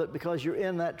world, but because you're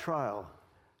in that trial,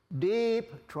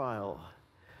 deep trial.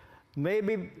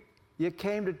 Maybe you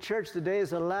came to church today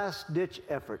as a last-ditch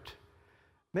effort.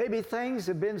 Maybe things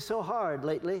have been so hard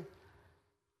lately,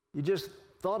 you just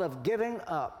thought of giving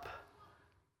up.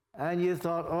 And you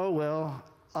thought, oh, well,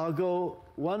 I'll go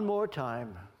one more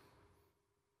time.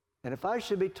 And if I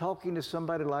should be talking to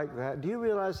somebody like that, do you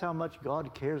realize how much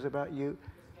God cares about you?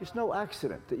 It's no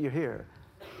accident that you're here.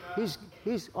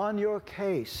 He's on your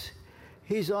case.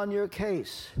 He's on your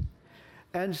case.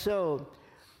 And so,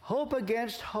 hope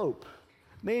against hope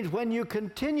means when you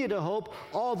continue to hope,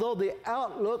 although the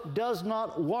outlook does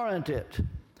not warrant it.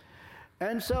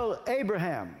 And so,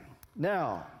 Abraham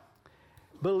now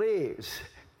believes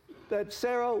that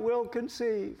Sarah will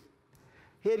conceive.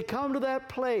 He had come to that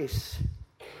place.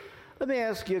 Let me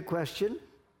ask you a question.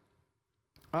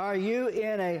 Are you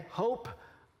in a hope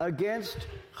against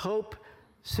hope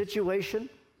situation?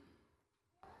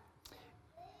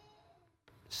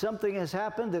 Something has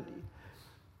happened that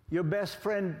your best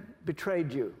friend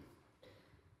betrayed you.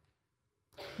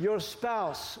 Your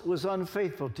spouse was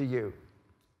unfaithful to you.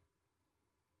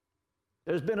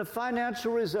 There's been a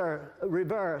financial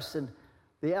reverse, and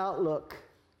the outlook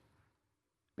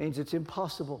means it's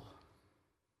impossible.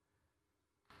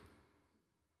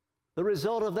 The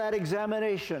result of that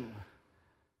examination,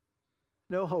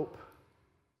 no hope.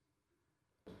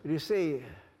 But you see,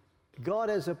 God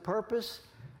has a purpose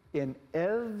in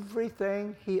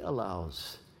everything He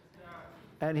allows.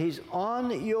 And He's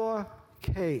on your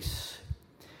case.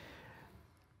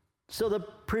 So the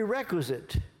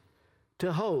prerequisite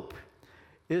to hope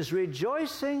is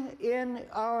rejoicing in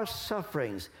our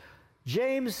sufferings.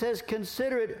 James says,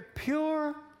 consider it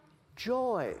pure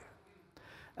joy.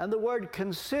 And the word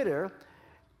consider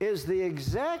is the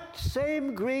exact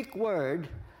same Greek word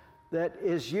that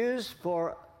is used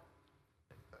for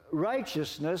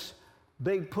righteousness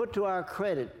being put to our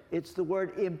credit. It's the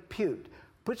word impute,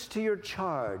 puts to your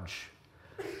charge.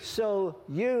 So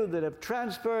you that have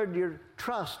transferred your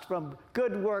trust from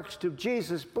good works to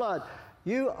Jesus' blood,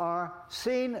 you are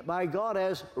seen by God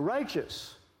as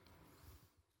righteous.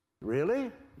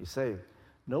 Really? You say,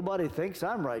 nobody thinks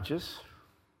I'm righteous.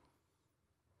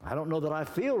 I don't know that I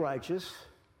feel righteous,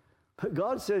 but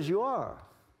God says you are.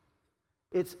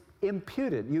 It's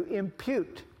imputed. You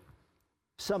impute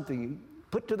something. You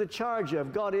put to the charge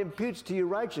of. God imputes to you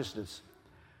righteousness.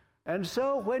 And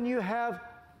so when you have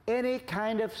any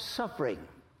kind of suffering,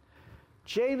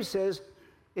 James says,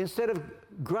 instead of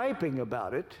griping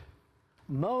about it,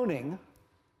 moaning,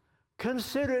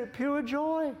 consider it pure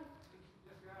joy.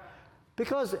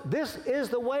 Because this is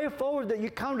the way forward, that you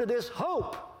come to this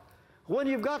hope. When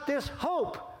you've got this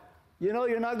hope, you know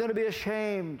you're not going to be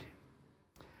ashamed.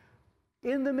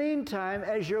 In the meantime,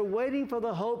 as you're waiting for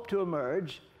the hope to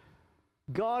emerge,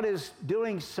 God is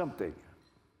doing something.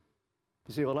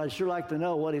 You say, well, I'd sure like to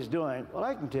know what He's doing. Well,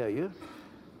 I can tell you.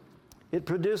 It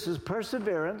produces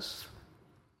perseverance,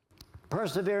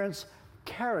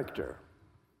 character.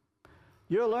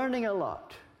 You're learning a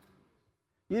lot.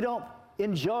 You don't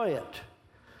enjoy it.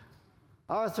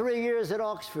 Our 3 years at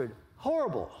Oxford,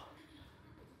 horrible.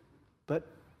 But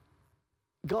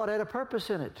God had a purpose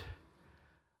in it.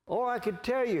 Or I could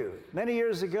tell you, many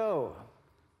years ago,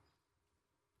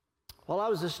 while I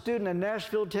was a student in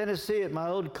Nashville, Tennessee at my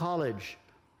old college,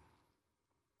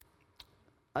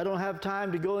 I don't have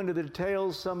time to go into the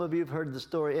details. Some of you have heard the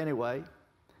story anyway.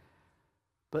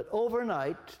 But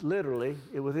overnight, literally,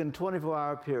 within a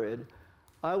 24-hour period,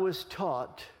 I was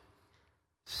taught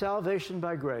salvation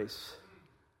by grace.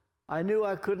 I knew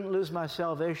I couldn't lose my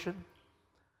salvation.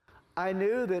 I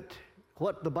knew that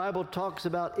what the Bible talks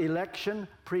about, election,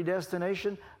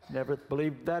 predestination, never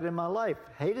believed that in my life.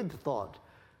 Hated the thought.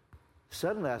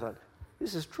 Suddenly I thought,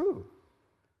 this is true.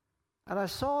 And I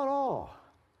saw it all.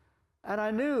 And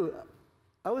I knew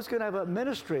I was going to have a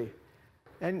ministry.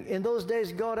 And in those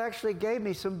days, God actually gave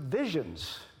me some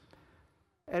visions.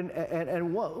 And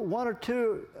one or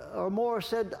two or more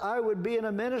said I would be in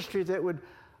a ministry that would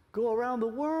go around the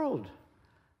world.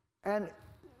 And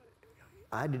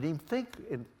I didn't even think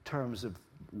in terms of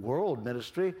world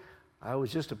ministry. I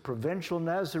was just a provincial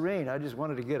Nazarene. I just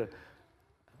wanted to get a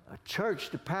church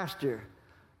to pastor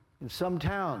in some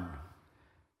town,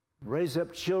 raise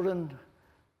up children,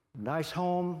 nice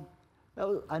home.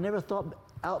 I never thought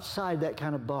outside that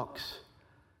kind of box.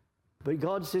 But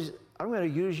God says, I'm going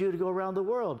to use you to go around the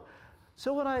world.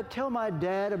 So when I tell my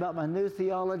dad about my new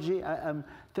theology, I'm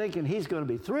thinking he's going to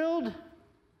be thrilled.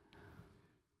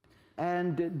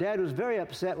 And Dad was very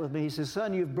upset with me. He says,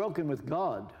 son, you've broken with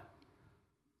God.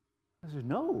 I said,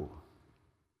 no.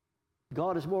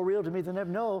 God is more real to me than ever.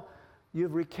 No,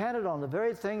 you've recanted on the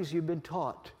very things you've been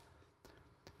taught.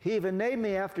 He even named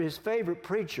me after his favorite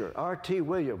preacher, R.T.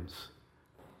 Williams.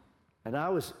 And I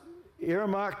was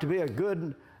earmarked to be a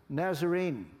good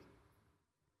Nazarene.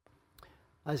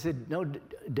 I said, no,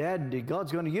 Dad,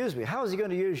 God's going to use me. How is He going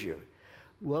to use you?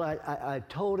 Well, I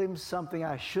told him something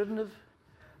I shouldn't have.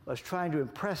 I was trying to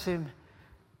impress him,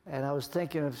 and I was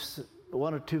thinking of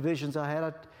one or two visions I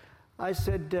had. I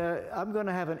said, I'm going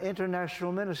to have an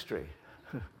international ministry.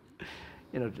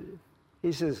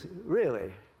 He says,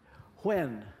 really?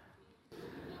 When?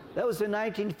 That was in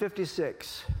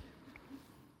 1956.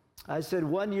 I said,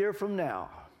 1 year from now.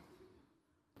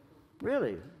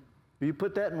 Really? Will you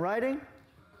put that in writing?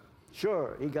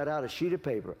 Sure. He got out a sheet of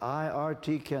paper.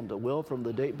 I.R.T. Kendall will, from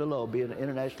the date below, be an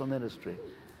international ministry.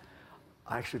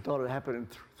 I actually thought it would happen in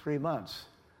 3 months.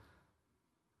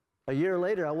 A year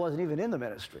later, I wasn't even in the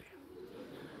ministry.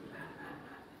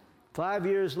 5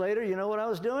 years later, you know what I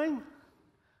was doing?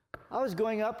 I was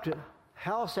going up to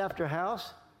house after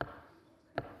house,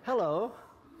 Hello,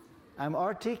 I'm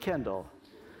R.T. Kendall.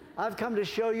 I've come to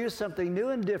show you something new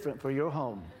and different for your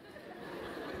home.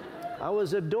 I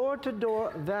was a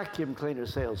door-to-door vacuum cleaner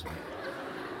salesman.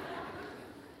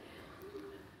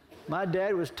 My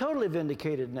dad was totally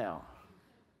vindicated now.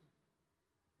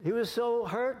 He was so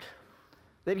hurt,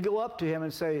 they'd go up to him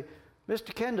and say,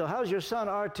 Mr. Kendall, how's your son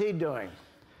R.T. doing?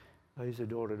 Oh, he's a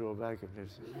door-to-door vacuum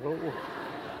cleaner.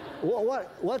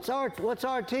 What's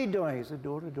R.T. doing? He's a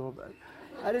door-to-door vacuum.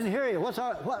 I didn't hear you.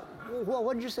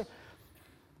 What did you say?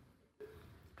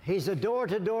 He's a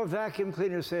door-to-door vacuum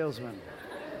cleaner salesman.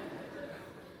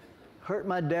 Hurt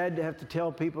my dad to have to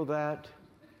tell people that.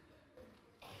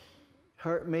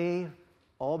 Hurt me.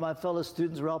 All my fellow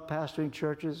students were out pastoring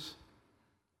churches.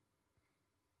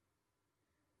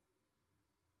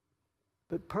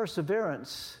 But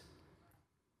perseverance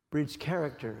breeds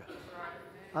character.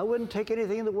 I wouldn't take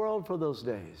anything in the world for those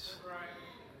days.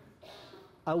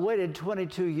 I waited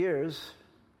 22 years.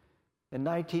 In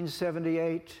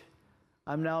 1978,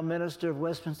 I'm now minister of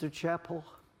Westminster Chapel,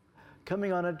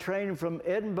 coming on a train from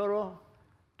Edinburgh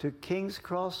to King's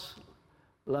Cross,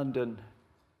 London.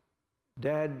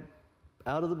 Dad,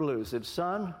 out of the blue, said,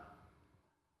 son,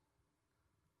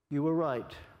 you were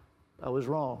right. I was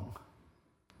wrong.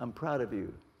 I'm proud of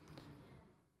you.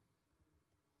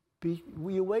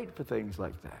 Will you wait for things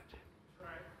like that? Right.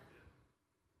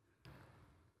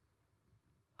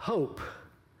 Hope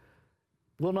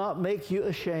will not make you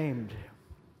ashamed.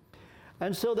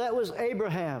 And so that was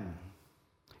Abraham.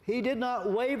 He did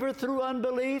not waver through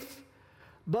unbelief,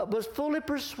 but was fully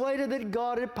persuaded that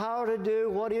God had power to do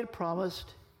what he had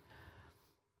promised.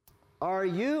 Are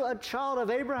you a child of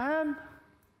Abraham?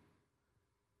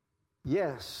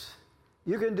 Yes.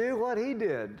 You can do what he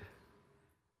did.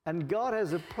 And God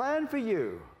has a plan for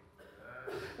you.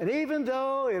 And even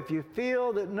though if you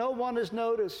feel that no one has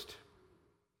noticed,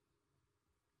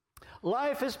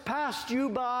 life has passed you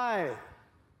by,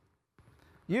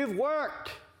 you've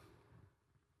worked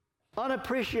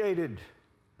unappreciated.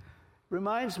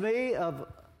 Reminds me of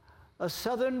a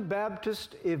Southern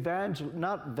Baptist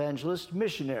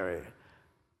missionary.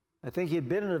 I think he'd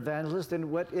been an evangelist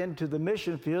and went into the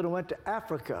mission field and went to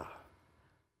Africa.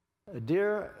 A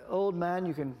dear old man,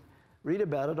 you can read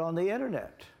about it on the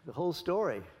internet, the whole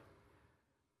story. It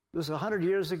was 100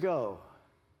 years ago.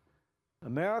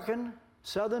 American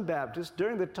Southern Baptist,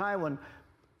 during the time when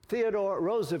Theodore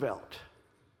Roosevelt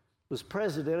was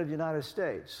president of the United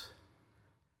States.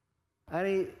 And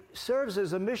he serves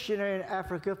as a missionary in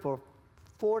Africa for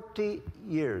 40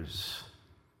 years.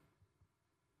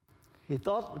 He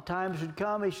thought the time should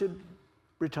come, he should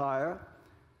retire.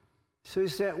 So he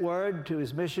sent word to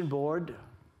his mission board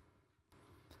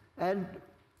and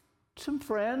some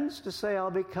friends to say,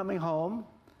 I'll be coming home.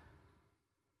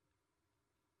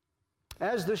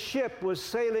 As the ship was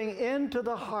sailing into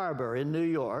the harbor in New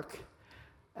York,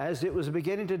 as it was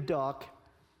beginning to dock,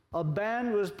 a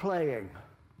band was playing.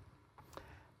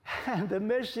 And the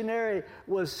missionary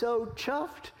was so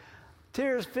chuffed,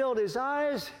 tears filled his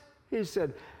eyes. He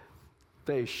said,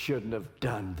 they shouldn't have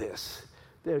done this.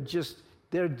 They're just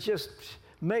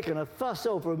making a fuss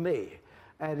over me.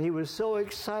 And he was so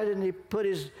excited, and he put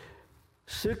his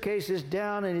suitcases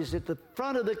down, and he's at the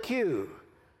front of the queue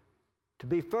to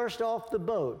be first off the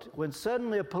boat, when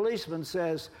suddenly a policeman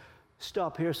says,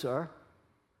 stop here, sir.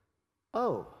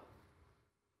 Oh.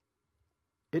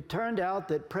 It turned out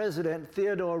that President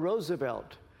Theodore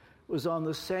Roosevelt was on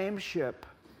the same ship.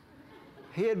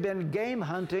 He had been game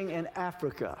hunting in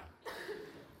Africa.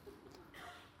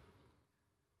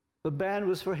 The band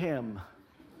was for him.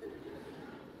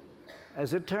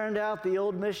 As it turned out, the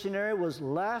old missionary was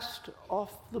last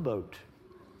off the boat.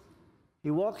 He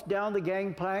walks down the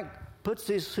gangplank, puts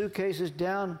his suitcases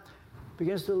down,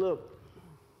 begins to look.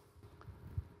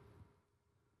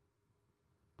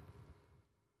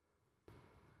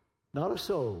 Not a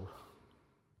soul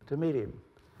to meet him.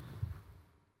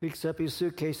 Picks up his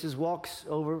suitcases, walks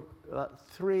over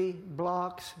 3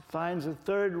 blocks, finds a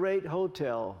third-rate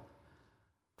hotel,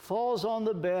 falls on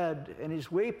the bed, and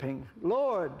he's weeping.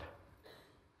 Lord,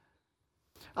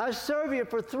 I served you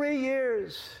for 3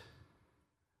 years.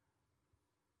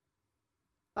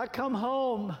 I come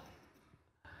home.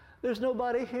 There's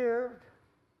nobody here.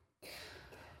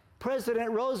 President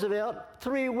Roosevelt,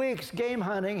 3 weeks game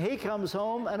hunting, he comes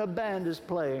home and a band is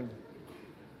playing.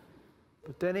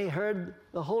 But then he heard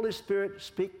the Holy Spirit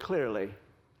speak clearly,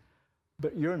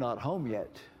 but you're not home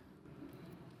yet.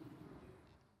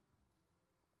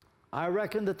 I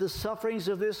reckon that the sufferings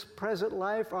of this present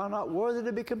life are not worthy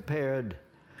to be compared.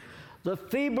 The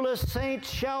feeblest saints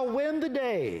shall win the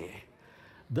day,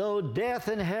 though death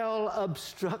and hell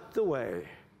obstruct the way.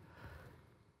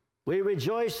 We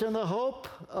rejoice in the hope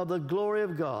of the glory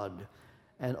of God,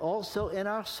 and also in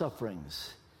our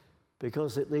sufferings,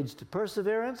 because it leads to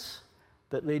perseverance,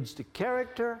 that leads to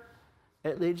character,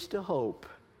 it leads to hope.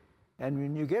 And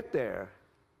when you get there,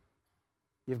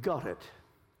 you've got it.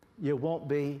 You won't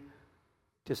be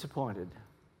disappointed.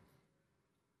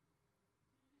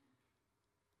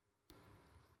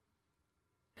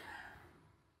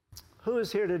 Who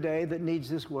is here today that needs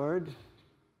this word?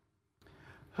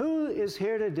 Who is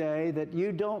here today that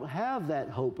you don't have that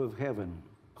hope of heaven?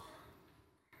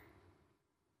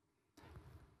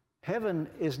 Heaven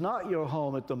is not your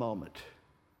home at the moment.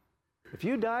 If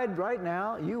you died right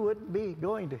now, you wouldn't be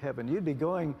going to heaven. You'd be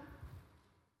going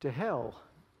to hell.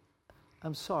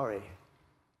 I'm sorry.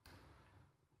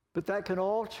 But that can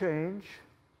all change.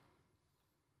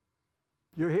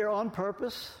 You're here on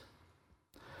purpose.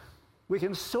 We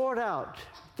can sort out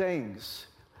things.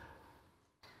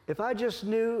 If I just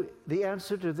knew the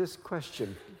answer to this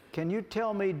question, can you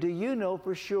tell me, do you know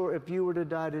for sure if you were to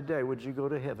die today, would you go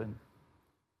to heaven?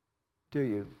 Do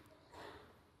you?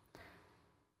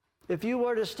 If you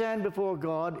were to stand before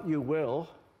God, you will.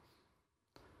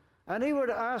 And He were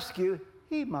to ask you,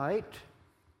 He might,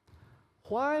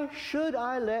 why should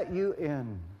I let you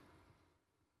in?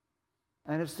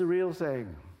 And it's the real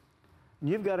thing. And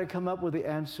you've got to come up with the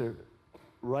answer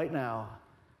right now.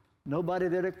 Nobody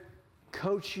there to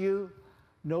coach you,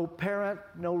 no parent,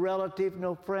 no relative,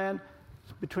 no friend.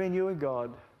 It's between you and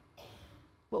God.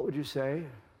 What would you say?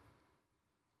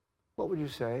 What would you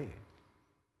say?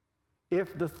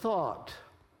 If the thought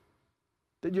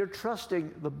that you're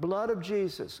trusting the blood of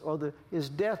Jesus or His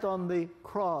death on the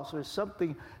cross or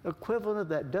something equivalent of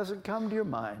that doesn't come to your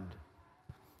mind,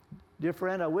 dear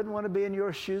friend, I wouldn't want to be in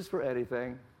your shoes for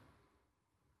anything.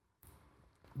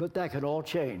 But that could all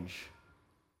change.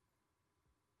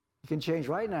 It can change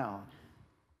right now.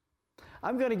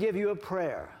 I'm going to give you a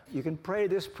prayer. You can pray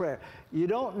this prayer. You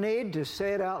don't need to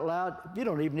say it out loud. You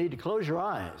don't even need to close your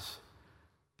eyes.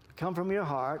 Come from your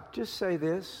heart. Just say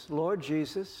this: Lord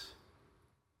Jesus,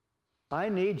 I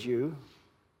need you.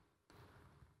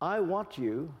 I want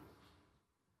you.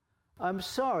 I'm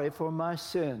sorry for my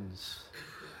sins.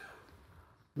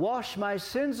 Wash my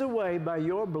sins away by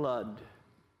your blood.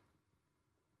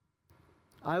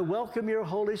 I welcome your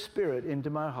Holy Spirit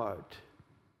into my heart.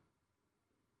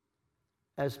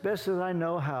 As best as I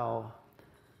know how,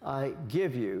 I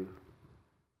give you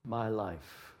my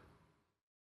life.